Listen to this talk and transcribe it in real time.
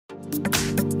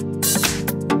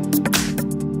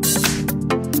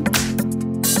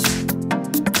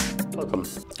Welcome.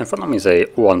 In front of me is a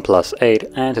OnePlus 8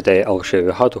 and today I'll show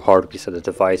you how to hard reset the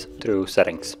device through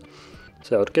settings.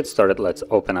 So to get started, let's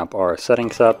open up our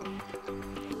settings app,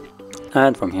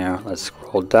 and from here let's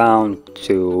scroll down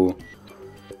to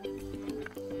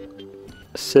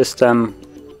System,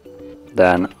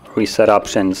 then Reset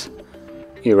Options,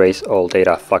 Erase All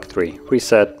Data Factory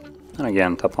Reset, and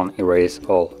again tap on Erase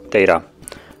All Data,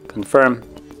 confirm,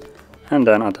 and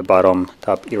then at the bottom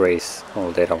tap Erase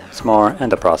All Data once more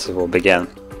and the process will begin.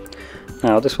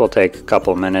 Now this will take a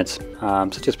couple minutes, so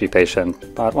just be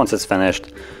patient, but once it's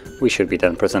finished we should be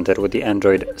then presented with the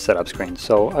Android setup screen.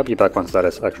 So I'll be back once that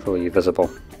is actually visible.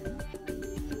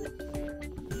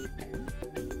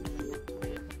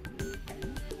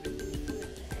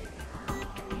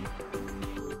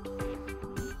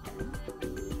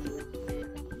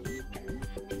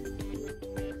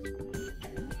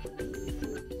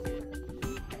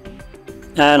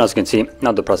 And as you can see,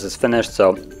 now the process is finished.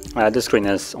 So this screen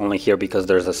is only here because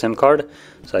there's a SIM card,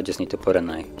 so I just need to put in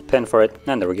a pin for it,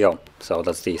 and there we go. So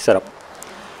that's the setup.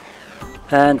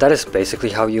 And that is basically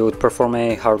how you would perform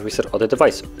a hard reset of the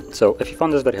device. So if you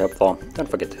found this very helpful, don't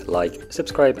forget to like,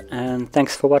 subscribe, and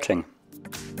thanks for watching.